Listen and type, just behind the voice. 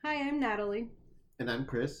I'm Natalie. And I'm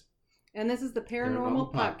Chris. And this is the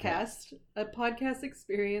Paranormal Podcast, a podcast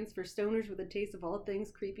experience for stoners with a taste of all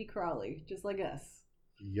things creepy crawly, just like us.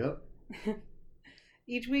 Yup.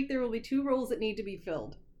 Each week there will be two roles that need to be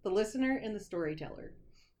filled, the listener and the storyteller.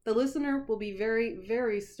 The listener will be very,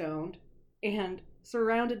 very stoned and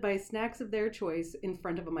surrounded by snacks of their choice in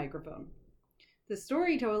front of a microphone. The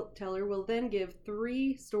storyteller will then give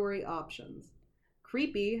 3 story options.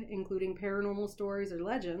 Creepy, including paranormal stories or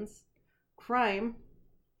legends, crime,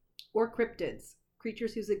 or cryptids,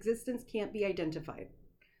 creatures whose existence can't be identified.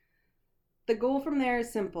 The goal from there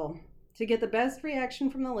is simple, to get the best reaction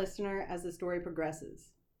from the listener as the story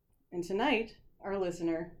progresses. And tonight, our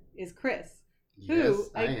listener is Chris. Yes,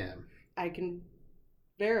 I am. I can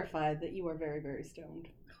verify that you are very, very stoned.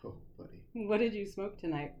 Oh, buddy. What did you smoke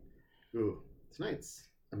tonight? Ooh, tonight's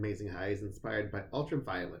Amazing High is inspired by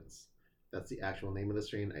Ultraviolence. That's the actual name of the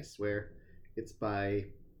strain, I swear. It's by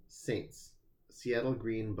Saints,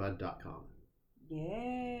 SeattleGreenBud.com.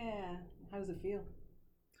 Yeah. How does it feel?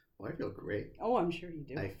 Oh, I feel great. Oh, I'm sure you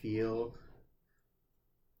do. I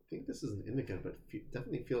think this is an indica, but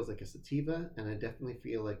definitely feels like a sativa, and I definitely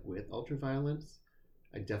feel like with Ultraviolence,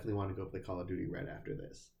 I definitely want to go play Call of Duty right after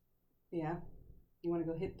this. Yeah? You want to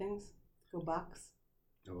go hit things? Go box?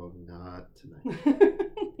 Oh, not tonight.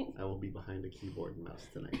 I will be behind a keyboard and mouse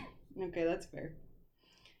tonight. Okay, that's fair.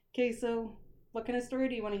 Okay, so what kind of story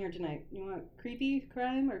do you want to hear tonight? You want creepy,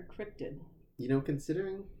 crime, or cryptid? You know,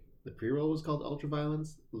 considering the pre-roll was called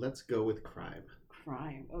Ultraviolence, let's go with crime.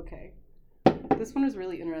 Crime, okay. This one is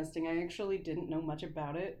really interesting. I actually didn't know much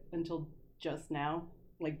about it until just now,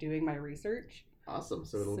 like doing my research. Awesome.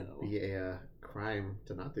 So it'll be a crime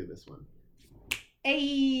to not do this one.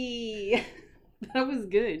 Hey! That was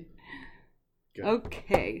good. Good.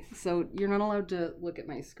 Okay, so you're not allowed to look at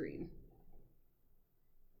my screen.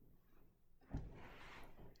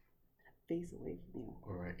 Face away from you.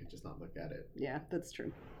 Or I could just not look at it. Yeah, that's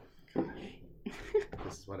true. Gosh.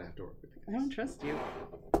 This is what I have to work with. I don't trust you.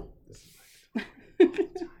 This is like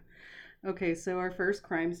Okay, so our first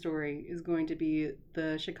crime story is going to be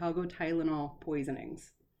the Chicago Tylenol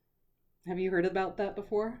poisonings. Have you heard about that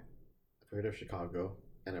before? I've heard of Chicago,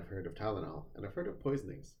 and I've heard of Tylenol, and I've heard of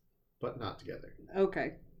poisonings, but not together.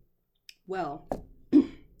 Okay. Well,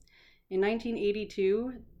 in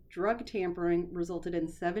 1982, drug tampering resulted in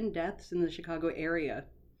 7 deaths in the Chicago area.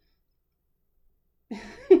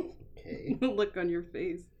 Okay. The look on your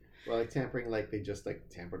face. Well, like tampering, like they just like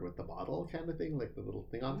tampered with the bottle kind of thing, like the little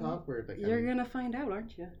thing on top where like you're gonna find out,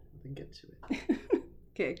 aren't you? Then get to it.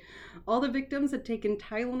 Okay. All the victims had taken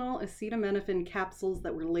Tylenol acetaminophen capsules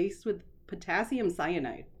that were laced with potassium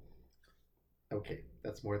cyanide. Okay,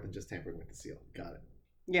 that's more than just tampering with the seal. Got it.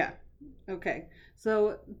 Yeah. Okay.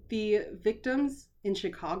 So the victims in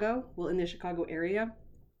Chicago, well, in the Chicago area,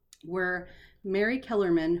 were Mary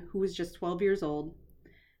Kellerman, who was just 12 years old,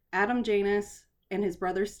 Adam Janus and his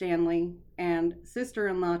brother Stanley, and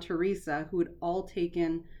sister-in-law Teresa, who had all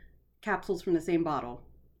taken capsules from the same bottle.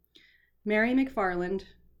 Mary McFarland,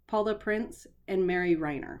 Paula Prince, and Mary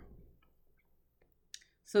Reiner.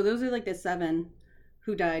 So those are like the 7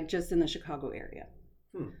 who died just in the Chicago area.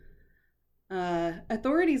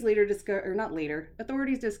 Authorities discovered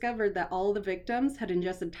that all the victims had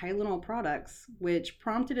ingested Tylenol products, which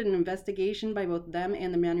prompted an investigation by both them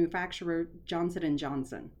and the manufacturer Johnson &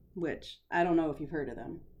 Johnson, which I don't know if you've heard of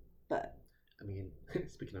them, but... I mean,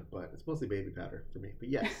 speaking of butt, it's mostly baby powder for me, but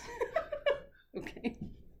yes. Okay.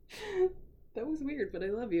 That was weird, but I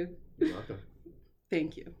love you. You're welcome.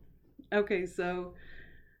 Thank you. Okay, so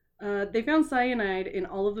they found cyanide in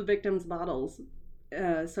all of the victims' bottles.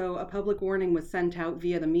 So a public warning was sent out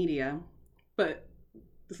via the media. But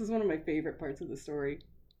this is one of my favorite parts of the story.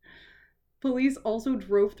 Police also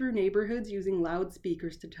drove through neighborhoods using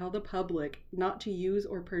loudspeakers to tell the public not to use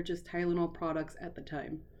or purchase Tylenol products at the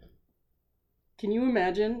time. Can you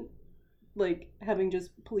imagine, like, having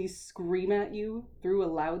just police scream at you through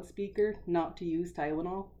a loudspeaker not to use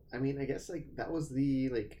Tylenol? I mean, I guess, like, that was the,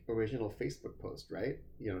 like, original Facebook post, right?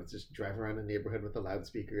 You know, it's just drive around a neighborhood with a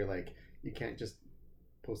loudspeaker. Like, you can't just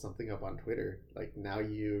post something up on Twitter. Like, now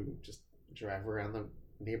you just drive around the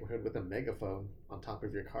neighborhood with a megaphone on top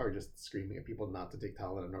of your car just screaming at people not to take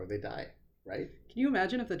Tylenol or they die, right? Can you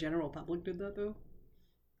imagine if the general public did that, though?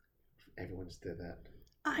 Everyone just did that.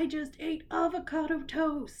 I just ate avocado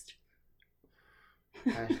toast.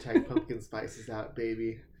 Hashtag pumpkin spices out,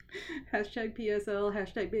 baby. Hashtag PSL,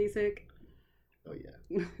 hashtag basic. Oh,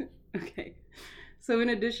 yeah. Okay. So in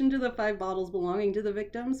addition to the 5 bottles belonging to the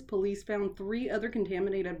victims, police found 3 other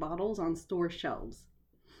contaminated bottles on store shelves.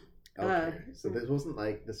 Okay, so this wasn't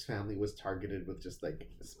like this family was targeted with just like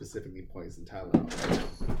specifically poisoned Tylenol.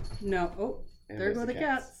 No. Oh, And there there's go the the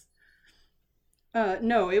cats. cats.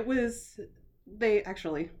 No, it was they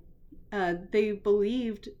actually. They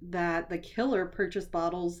believed that the killer purchased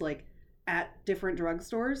bottles like at different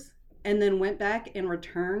drugstores and then went back and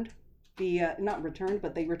returned the not returned,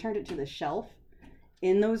 but they returned it to the shelf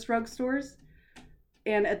in those drugstores.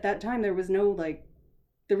 And at that time, there was no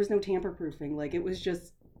tamper proofing. Like it was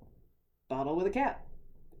just bottle with a cap,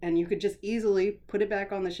 and you could just easily put it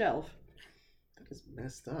back on the shelf. That is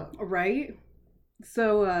messed up. Right.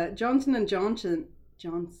 So Johnson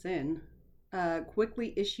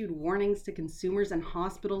quickly issued warnings to consumers and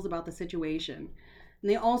hospitals about the situation. And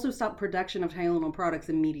they also stopped production of Tylenol products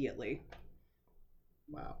immediately.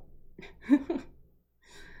 Wow.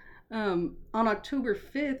 On October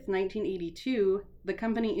 5th, 1982, the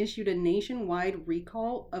company issued a nationwide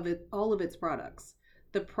recall of all of its products,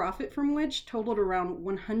 the profit from which totaled around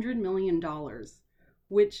 $100 million,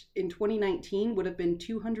 which in 2019 would have been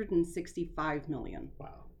 $265 million.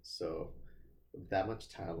 Wow. So that much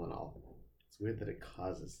Tylenol. It's weird that it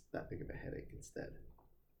causes that big of a headache instead.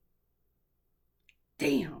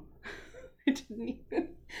 Damn. I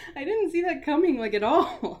didn't see that coming like at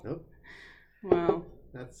all. Nope. Wow.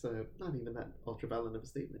 That's not even that ultra-violent of a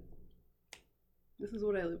statement. This is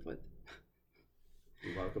what I live with.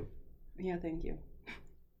 You're welcome. Yeah, thank you.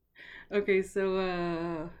 Okay,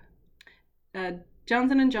 so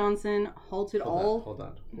Johnson & Johnson halted Hold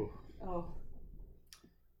on. Ooh. Oh.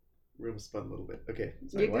 Room spun a little bit. Okay.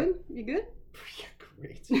 Sorry, You what? good? You good?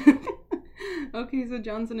 Great. Okay, so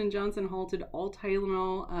Johnson & Johnson halted all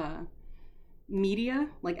Tylenol media,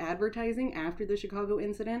 like advertising, after the Chicago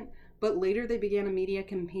incident, but later they began a media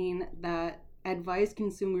campaign that advised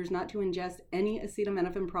consumers not to ingest any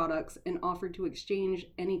acetaminophen products and offered to exchange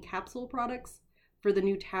any capsule products for the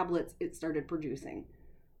new tablets it started producing.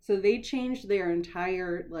 So they changed their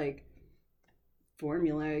entire, like,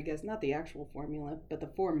 formula, I guess, not the actual formula, but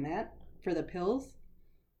the format for the pills,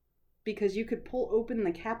 because you could pull open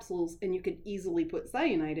the capsules and you could easily put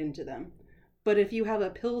cyanide into them. But if you have a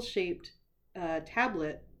pill-shaped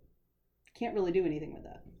tablet, you can't really do anything with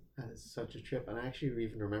that. That is such a trip. And I actually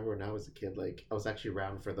even remember when I was a kid, like, I was actually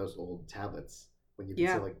around for those old tablets when you could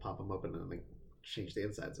still, like, pop them open and, like, change the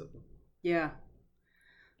insides of them. Yeah.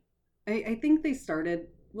 I think they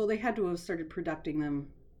had to have started producing them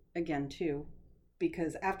again, too,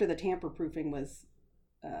 because after the tamper-proofing was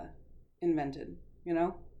invented, you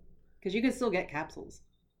know? Because you can still get capsules.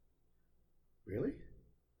 Really?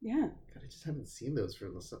 Yeah. God, I just haven't seen those for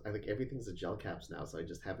I think everything's a gel caps now, so I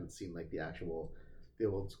just haven't seen like the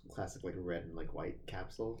old classic like red and like white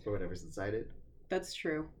capsule or whatever's inside it. That's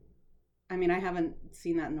true. I mean, I haven't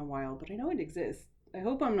seen that in a while, but I know it exists. I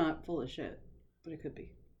hope I'm not full of shit, but it could be.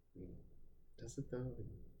 Does it though?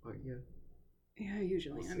 Aren't you? Yeah,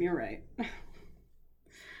 usually am. You're right.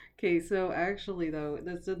 Okay, so actually though,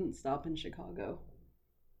 this didn't stop in Chicago.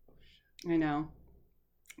 I know.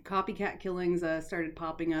 Copycat killings started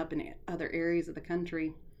popping up in other areas of the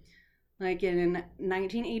country. Like in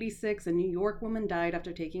 1986, a New York woman died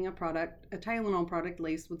after taking a Tylenol product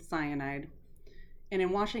laced with cyanide. And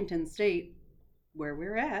in Washington State, where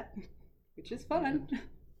we're at, which is fun,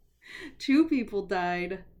 2 people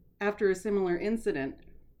died after a similar incident.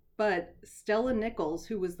 But Stella Nichols,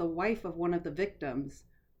 who was the wife of one of the victims,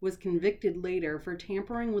 was convicted later for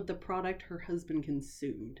tampering with the product her husband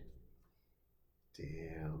consumed.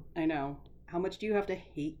 Damn. I know. How much do you have to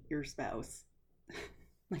hate your spouse?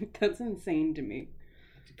 Like, that's insane to me.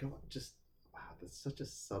 Wow, that's such a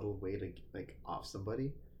subtle way to like off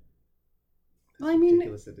somebody. Well, I mean,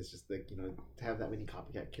 ridiculous that it's just like, you know, to have that many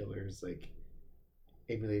copycat killers like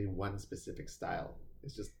emulating one specific style.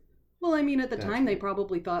 It's just. Well, I mean, at the time they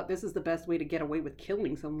probably thought this is the best way to get away with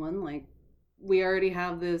killing someone. Like, we already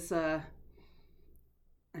have this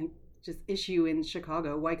just issue in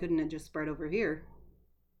Chicago. Why couldn't it just spread over here?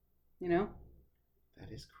 You know?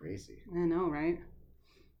 That is crazy. I know, right?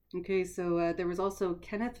 Okay, so there was also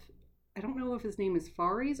Kenneth. I don't know if his name is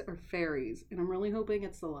Faries or Ferries, and I'm really hoping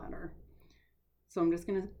it's the latter. So I'm just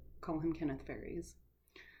going to call him Kenneth Faries.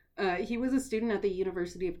 He was a student at the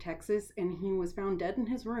University of Texas, and he was found dead in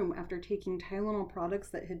his room after taking Tylenol products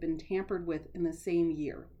that had been tampered with in the same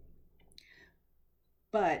year.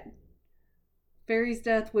 But Ferry's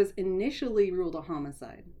death was initially ruled a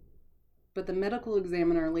homicide. But the medical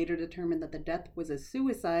examiner later determined that the death was a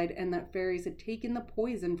suicide and that Ferries had taken the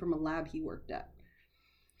poison from a lab he worked at.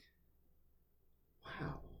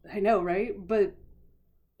 Wow. I know, right? But,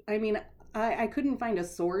 I mean, I couldn't find a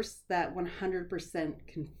source that 100%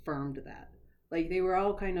 confirmed that. Like, they were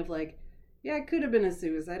all kind of like, yeah, it could have been a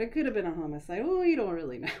suicide. It could have been a homicide. Well, you don't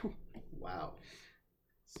really know. Wow.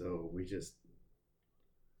 So we just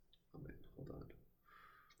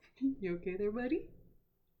You okay there, buddy?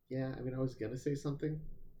 Yeah, I mean, I was gonna say something,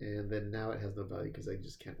 and then now it has no value because I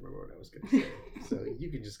just can't remember what I was gonna say. So you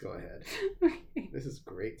can just go ahead. Okay. This is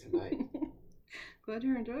great tonight. Glad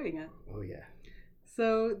you're enjoying it. Oh yeah.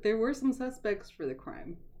 So there were some suspects for the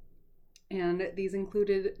crime. And these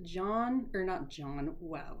included James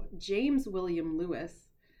William Lewis,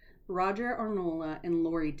 Roger Arnola, and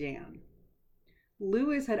Lori Dan.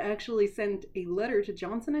 Lewis had actually sent a letter to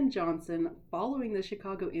Johnson & Johnson following the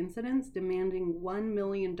Chicago incidents demanding $1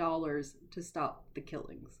 million to stop the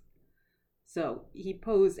killings. So he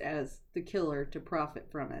posed as the killer to profit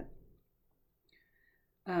from it.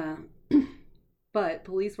 But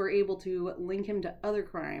police were able to link him to other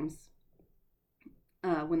crimes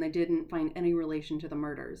when they didn't find any relation to the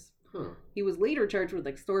murders. Huh. He was later charged with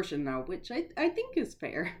extortion, though, which I think is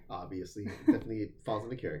fair. Obviously, definitely falls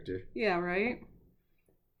into character. Yeah, right?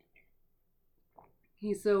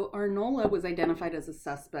 So Arnola was identified as a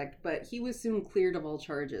suspect, but he was soon cleared of all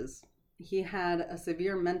charges. He had a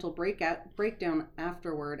severe mental breakdown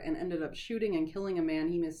afterward and ended up shooting and killing a man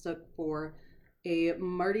he mistook for a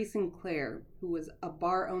Marty Sinclair, who was a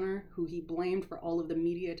bar owner who he blamed for all of the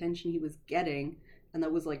media attention he was getting, and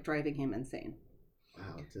that was like driving him insane.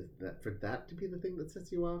 Wow, for that to be the thing that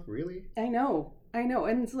sets you off, really? I know,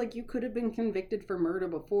 and it's like you could have been convicted for murder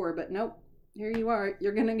before, but nope, here you are.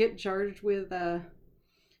 You're gonna get charged with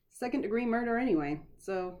second-degree murder anyway.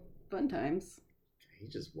 So fun times. He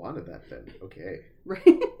just wanted that then. Okay.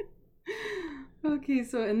 Right. Okay,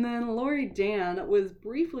 so and then Lori Dan was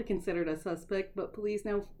briefly considered a suspect, but police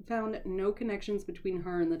now found no connections between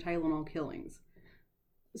her and the Tylenol killings.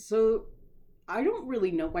 So I don't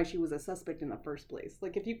really know why she was a suspect in the first place.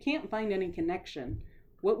 Like, if you can't find any connection,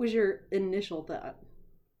 what was your initial thought?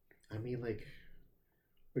 I mean, like,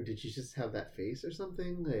 or did she just have that face or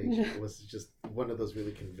something? Like, was it just one of those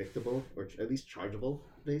really convictable or at least chargeable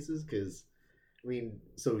faces? Because, I mean,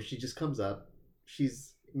 so she just comes up,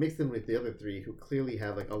 she's mixed in with the other three who clearly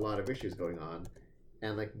have like a lot of issues going on,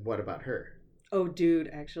 and like, what about her? Oh, dude,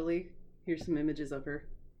 actually, here's some images of her.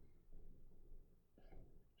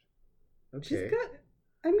 Okay. She's got,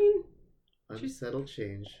 I mean, unsettled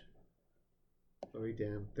change. Lori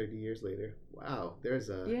Dan, 30 years later. Wow, there's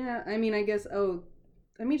a. Yeah, I mean, I guess. Oh,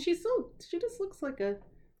 I mean, she just looks like a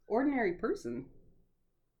ordinary person.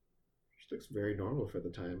 She looks very normal for the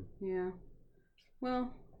time. Yeah.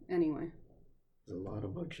 Well, anyway. There's a lot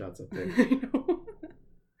of mugshots up there.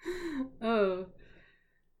 I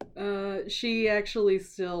know. She actually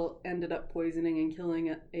still ended up poisoning and killing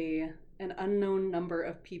an unknown number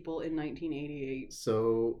of people in 1988.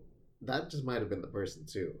 So that just might have been the person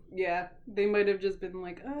too. Yeah, they might have just been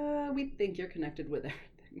like, we think you're connected with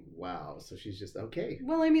everything. Wow, so she's just okay.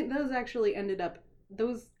 Well, I mean,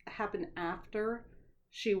 those happened after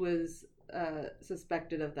she was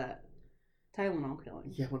suspected of that Tylenol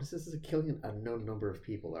killing. Yeah, when it says it's killing an unknown number of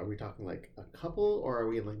people, are we talking like a couple or are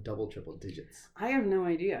we in like double, triple digits? I have no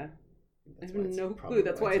idea. I have no clue.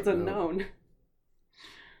 That's why it's unknown.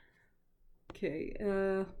 Okay,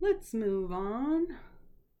 let's move on.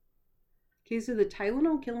 Okay, so the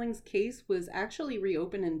Tylenol killings case was actually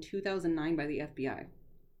reopened in 2009 by the FBI.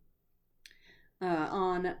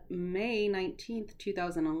 On May 19th,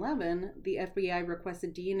 2011, the FBI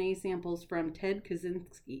requested DNA samples from Ted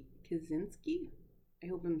Kaczynski? I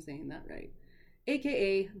hope I'm saying that right.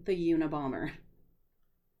 AKA the Unabomber.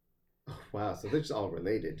 Oh, wow, so they're just all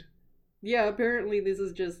related. Yeah, apparently this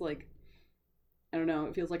is just like, I don't know,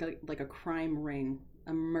 it feels like a crime ring,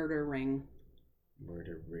 a murder ring.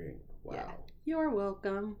 Murder ring. Wow. Yeah. You're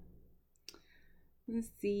welcome. Let's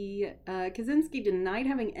see. Kaczynski denied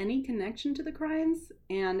having any connection to the crimes,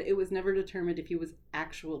 and it was never determined if he was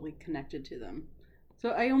actually connected to them.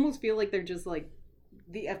 So I almost feel like they're just like,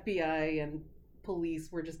 the FBI and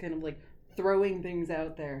police were just kind of like throwing things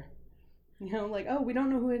out there. You know, like, oh, we don't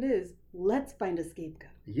know who it is. Let's find a scapegoat.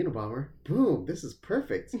 The Unabomber. Boom, this is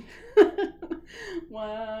perfect.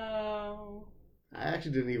 Wow. I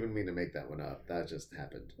actually didn't even mean to make that one up. That just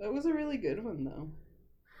happened. That was a really good one, though.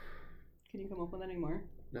 Can you come up with any more?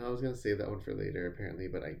 No, I was going to save that one for later, apparently,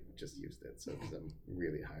 but I just used it, so because I'm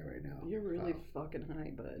really high right now. You're really fucking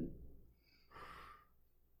high, bud.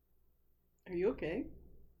 Are you okay?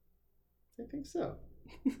 I think so.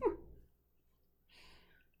 At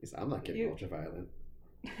least I'm not getting ultra-violent.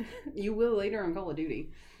 You will later on Call of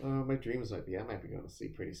Duty. My dreams might be. I might be going to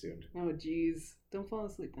sleep pretty soon. Oh, jeez. Don't fall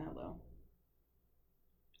asleep now, though.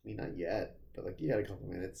 I mean, not yet, but like, you got a couple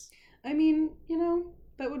minutes. I mean, you know,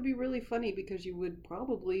 that would be really funny because you would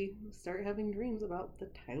probably start having dreams about the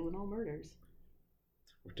Tylenol murders.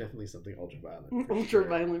 Or definitely something ultra-violent.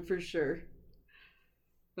 Ultra-violent for sure.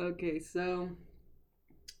 Okay, so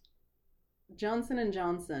Johnson &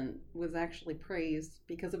 Johnson was actually praised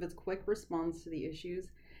because of its quick response to the issues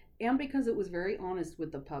and because it was very honest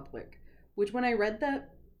with the public, which when I read that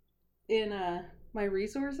in my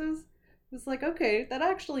resources, it was like, okay, that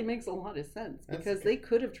actually makes a lot of sense because they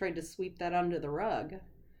could have tried to sweep that under the rug.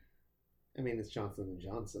 I mean, it's Johnson &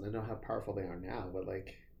 Johnson. I know how powerful they are now, but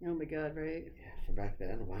like... Oh my god, right? Yeah, from back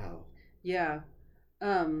then, wow. Yeah.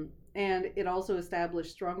 And it also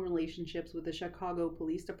established strong relationships with the Chicago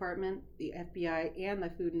Police Department, the FBI, and the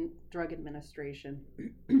Food and Drug Administration,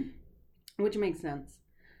 which makes sense.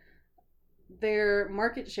 Their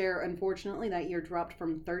market share, unfortunately, that year dropped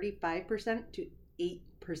from 35% to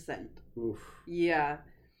 8%. Oof. Yeah.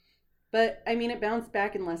 But, I mean, it bounced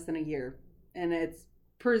back in less than a year, and it's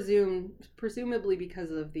presumably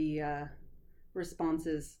because of the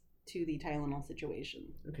responses to the Tylenol situation.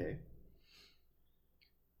 Okay.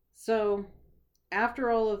 So,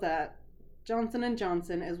 after all of that, Johnson &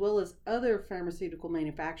 Johnson, as well as other pharmaceutical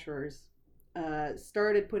manufacturers,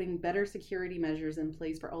 started putting better security measures in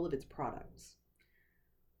place for all of its products.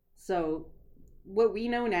 So, what we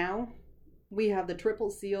know now, we have the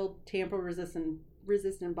triple sealed,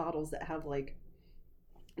 tamper-resistant bottles that have, like,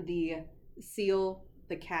 the seal,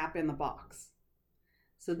 the cap, and the box.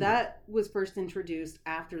 So that was first introduced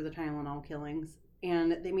after the Tylenol killings,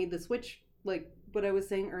 and they made the switch, like what I was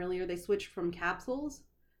saying earlier, they switched from capsules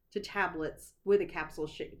to tablets with a capsule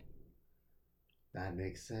shape. That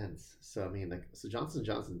makes sense. So, I mean, like, so Johnson &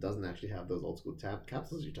 Johnson doesn't actually have those old school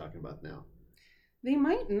capsules you're talking about now. They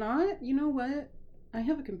might not. You know what? I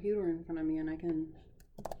have a computer in front of me and I can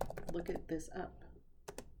look at this up.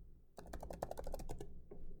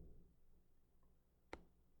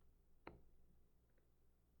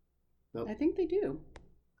 Nope. I think they do.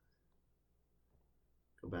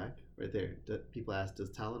 Go back. Right there. People ask,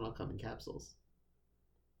 does Tylenol come in capsules?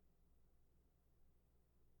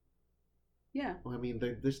 Yeah. Well, I mean,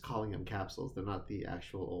 they're just calling them capsules. They're not the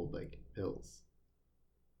actual old, like, pills.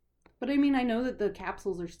 But I mean, I know that the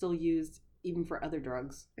capsules are still used even for other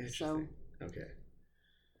drugs. Interesting. So. Okay.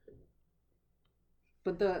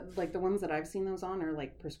 But the ones that I've seen those on are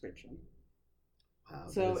like prescription. Wow.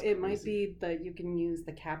 So it might be that you can use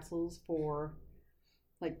the capsules for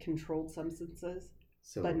like controlled substances,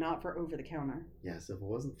 but not for over the counter. Yeah. So if it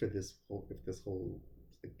wasn't for this whole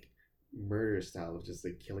like murder style of just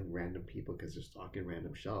like killing random people because they're stocking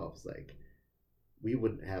random shelves, like we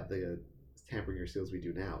wouldn't have the tampering your seals we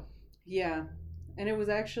do now. Yeah. And it was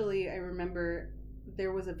actually, I remember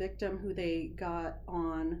there was a victim who they got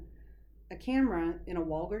on a camera in a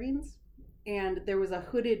Walgreens, and there was a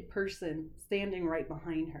hooded person standing right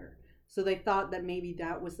behind her. So they thought that maybe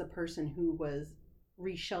that was the person who was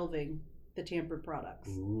reshelving the tampered products.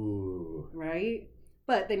 Ooh. Right?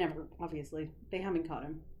 But they never, obviously, they haven't caught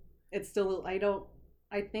him. It's still,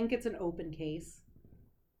 I think it's an open case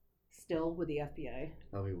still with the FBI.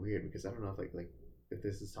 That'll be weird because I don't know if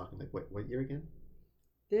this is talking like what year again?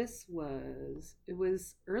 It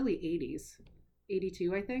was early 80s.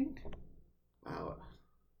 82, I think. Wow.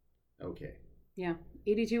 Okay. Yeah.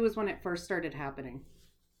 82 was when it first started happening.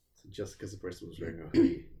 So just because the person was wearing a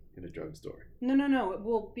hoodie in a drugstore. No.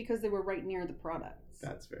 Well, because they were right near the products.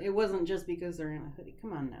 That's fair. It wasn't just because they're in a hoodie.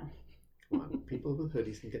 Come on now. Come on. People with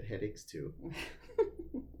hoodies can get headaches too.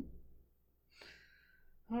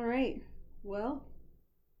 All right. Well,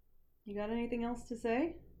 you got anything else to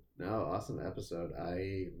say? No, awesome episode.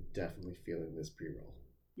 I'm definitely feeling this pre-roll.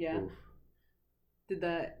 Yeah. Oof. Did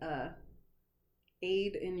that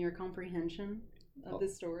aid in your comprehension of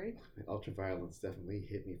this story? Ultraviolence definitely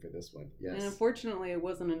hit me for this one. Yes. And unfortunately, it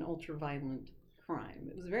wasn't an ultra-violent crime.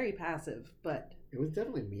 It was very passive, but... It was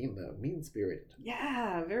definitely mean, though. Mean-spirited.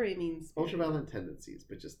 Yeah, very mean-spirited. Ultra-violent tendencies,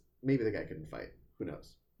 but just maybe the guy couldn't fight. Who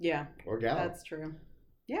knows? Yeah. Or gal. That's true.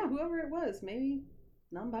 Yeah, whoever it was. Maybe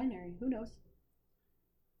non-binary. Who knows?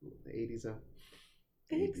 The 80s,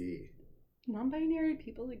 maybe. Non-binary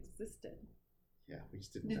people existed. Yeah, we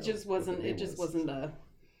just didn't know. It just wasn't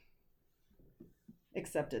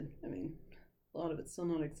accepted. I mean, a lot of it's still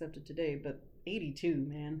not accepted today, but 82,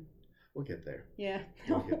 man. We'll get there. Yeah.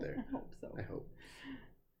 We'll get there. I hope so. I hope.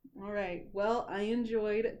 All right. Well, I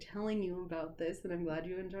enjoyed telling you about this, and I'm glad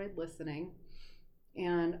you enjoyed listening.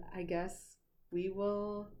 And I guess we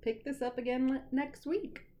will pick this up again next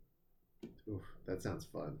week. Oof, that sounds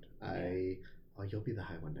fun. Yeah. You'll be the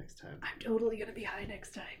high one next time. I'm totally going to be high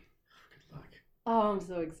next time. Good luck. Oh, I'm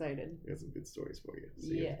so excited. We got some good stories for you.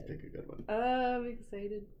 So yeah. You have to pick a good one. I'm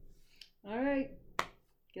excited. All right.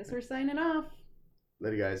 Guess we're signing off.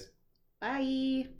 Later, guys. Bye.